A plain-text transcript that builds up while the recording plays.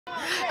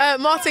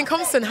Martin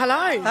Compston,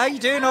 hello. How you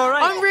doing? All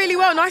right. I'm really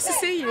well. Nice to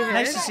see you here.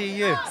 Nice to see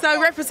you.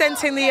 So,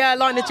 representing the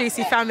Line of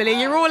Juicy family,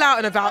 you're all out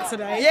and about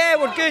today. Yeah,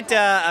 we're good.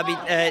 I mean,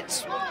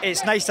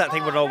 it's nice that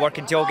thing we're all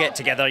working to all get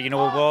together. You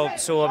know,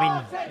 so I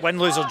mean, win,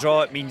 lose or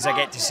draw, it means I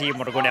get to see him.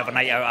 We're going to have a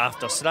night out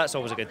after, so that's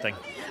always a good thing.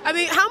 I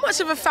mean, how much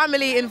of a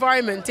family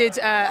environment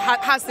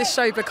has this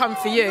show become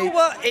for you? You know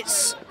what?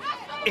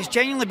 It's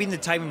genuinely been the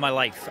time of my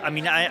life. I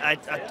mean, I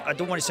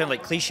don't want to sound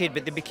like cliched,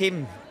 but they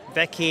became,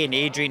 Vicky and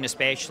Adrian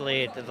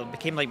especially, they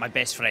became like my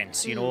best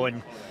friends, you know,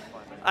 and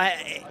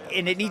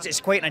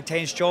it's quite an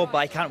intense job, but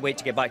I can't wait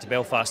to get back to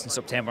Belfast in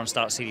September and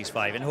start Series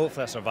 5, and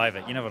hopefully I survive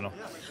it. You never know.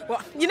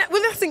 Well,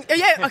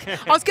 I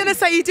was going to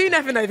say you do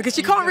never know, because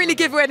you can't really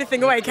give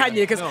anything away, can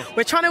you? Because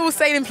we're trying to all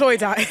stay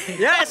employed out.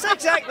 Yeah, that's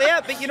exactly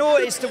it. But you know,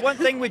 it's the one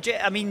thing with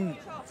I mean,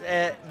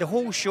 the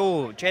whole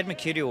show, Jed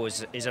Mercurio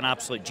is an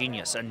absolute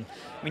genius, and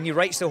I mean, he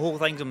writes the whole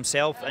thing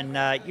himself,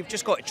 and you've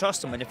just got to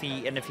trust him. And if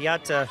he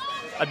had to,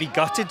 I'd be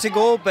gutted to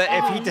go, but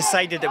if he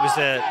decided it was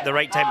the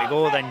right time to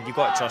go, then you've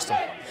got to trust him.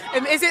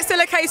 Is it still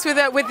a case with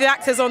the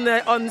actors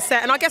on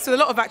set, and I guess with a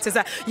lot of actors,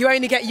 that you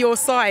only get your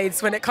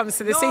sides when it comes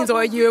to the scenes, or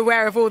are you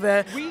aware of all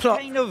the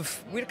plot?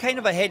 We're kind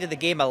of ahead of the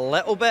game a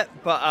little bit,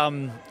 but I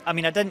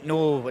mean, I didn't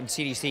know in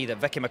Series 3 that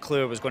Vicky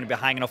McClure was going to be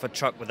hanging off a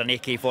truck with an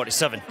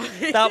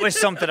AK-47. That was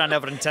something I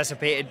never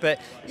anticipated,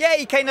 but yeah,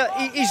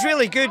 he's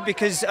really good,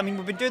 because I mean,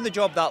 we've been doing the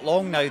job that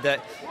long now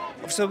that,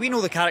 so we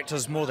know the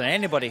characters more than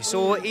anybody.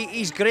 So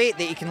he's great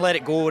that he can let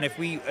it go, and if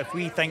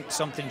we think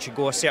something should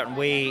go a certain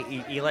way,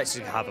 he lets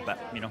us have a bit,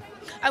 you know.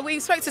 And we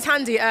spoke to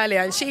Tandy earlier,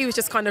 and she was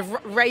just kind of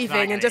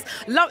raving and just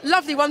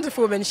lovely,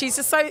 wonderful woman. She's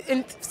just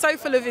so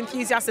full of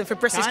enthusiasm for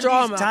British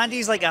drama.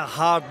 Tandy's like a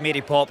hard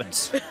Mary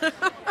Poppins.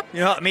 You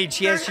know what I mean?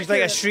 She's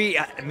like a street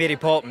Mary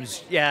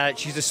Poppins. Yeah,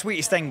 she's the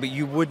sweetest thing, but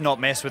you would not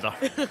mess with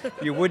her.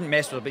 You wouldn't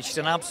mess with her, but she's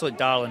an absolute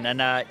darling,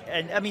 and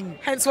I mean,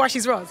 hence why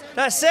she's Roz.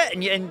 That's it,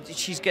 and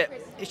she's got.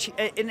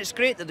 And it's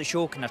great that the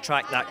show can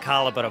attract that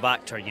calibre of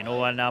actor, you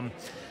know, and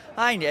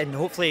and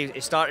hopefully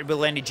it started with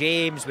Lenny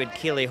James, with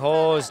Kaylee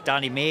Hawes,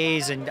 Danny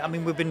Mays, and I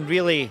mean, we've been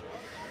really,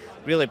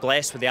 really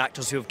blessed with the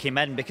actors who have came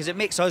in, because it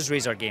makes us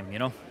raise our game, you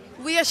know.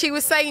 Well, yeah, she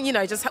was saying, you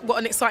know, just what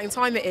an exciting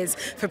time it is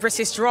for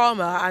British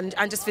drama and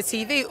just for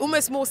TV,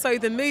 almost more so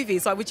than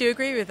movies. Like, would you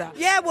agree with that?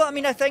 Yeah, well, I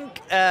mean, I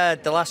think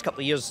the last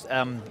couple of years,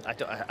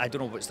 I don't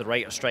know what's the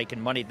writer strike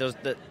and money. There's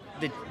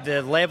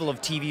the level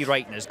of TV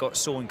writing has got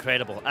so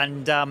incredible,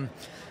 and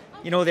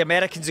you know, the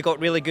Americans have got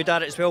really good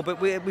at it as well, but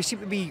we seem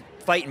to be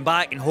fighting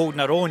back and holding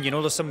our own. You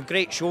know, there's some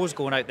great shows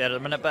going out there at the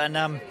minute, but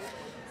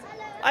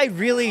I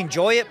really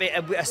enjoy it.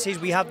 But I say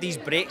we have these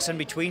breaks in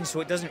between,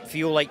 so it doesn't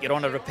feel like you're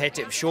on a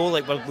repetitive show.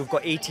 Like, well, we've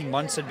got 18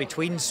 months in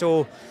between,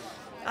 so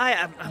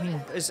I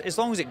mean, as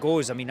long as it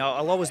goes, I mean,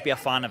 I'll always be a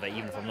fan of it,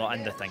 even if I'm not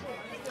in the thing.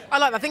 I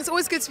like that. I think it's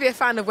always good to be a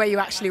fan of where you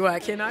actually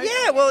work, you know?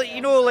 Yeah, well,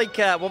 you know, like,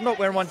 well, I'm not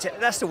wearing one.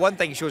 That's the one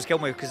thing shows kill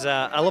me, because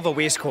I love a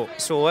waistcoat.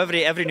 So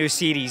every new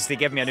series, they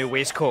give me a new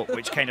waistcoat,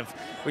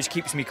 which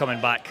keeps me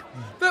coming back.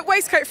 But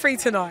waistcoat free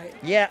tonight.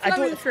 Yeah,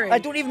 I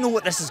don't even know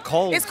what this is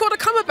called. It's called a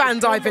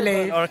cummerbund, I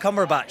believe. Or a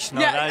cumberbatch.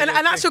 No, yeah, an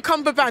actual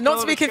cummerbund,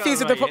 not to be confused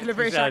with the popular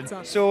British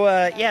actor. So,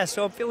 yeah,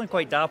 so I'm feeling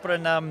quite dapper,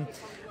 and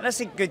that's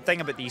a good thing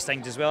about these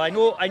things as well. I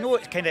know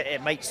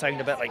it might sound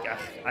a bit like,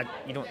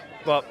 you know,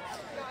 but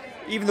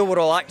even though we're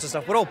all actors and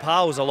stuff, we're all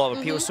pals, a lot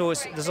of people. So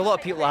there's a lot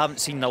of people I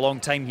haven't seen in a long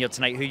time here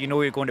tonight who you know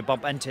you're going to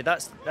bump into.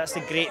 That's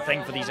the great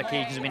thing for these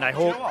occasions. I mean,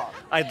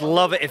 I'd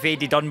love it if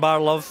Eddie Dunbar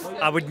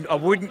I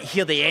wouldn't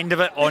hear the end of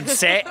it on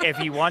set if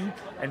he won.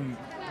 And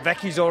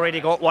Vicky's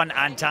already got one,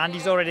 and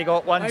Tandy's already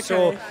got one. Okay.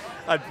 So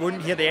I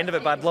wouldn't hear the end of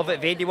it, but I'd love it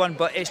if Eddie won.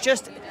 But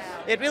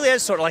it really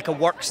is sort of like a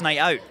works night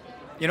out.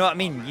 You know what I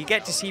mean? You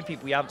get to see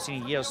people you haven't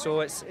seen in years,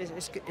 so it's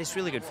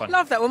really good fun.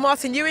 Love that. Well,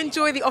 Martin, you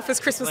enjoy the Office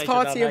Christmas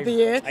party of the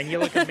year. And you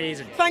look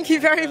amazing. Thank you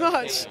very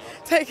much.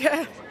 Take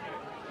care.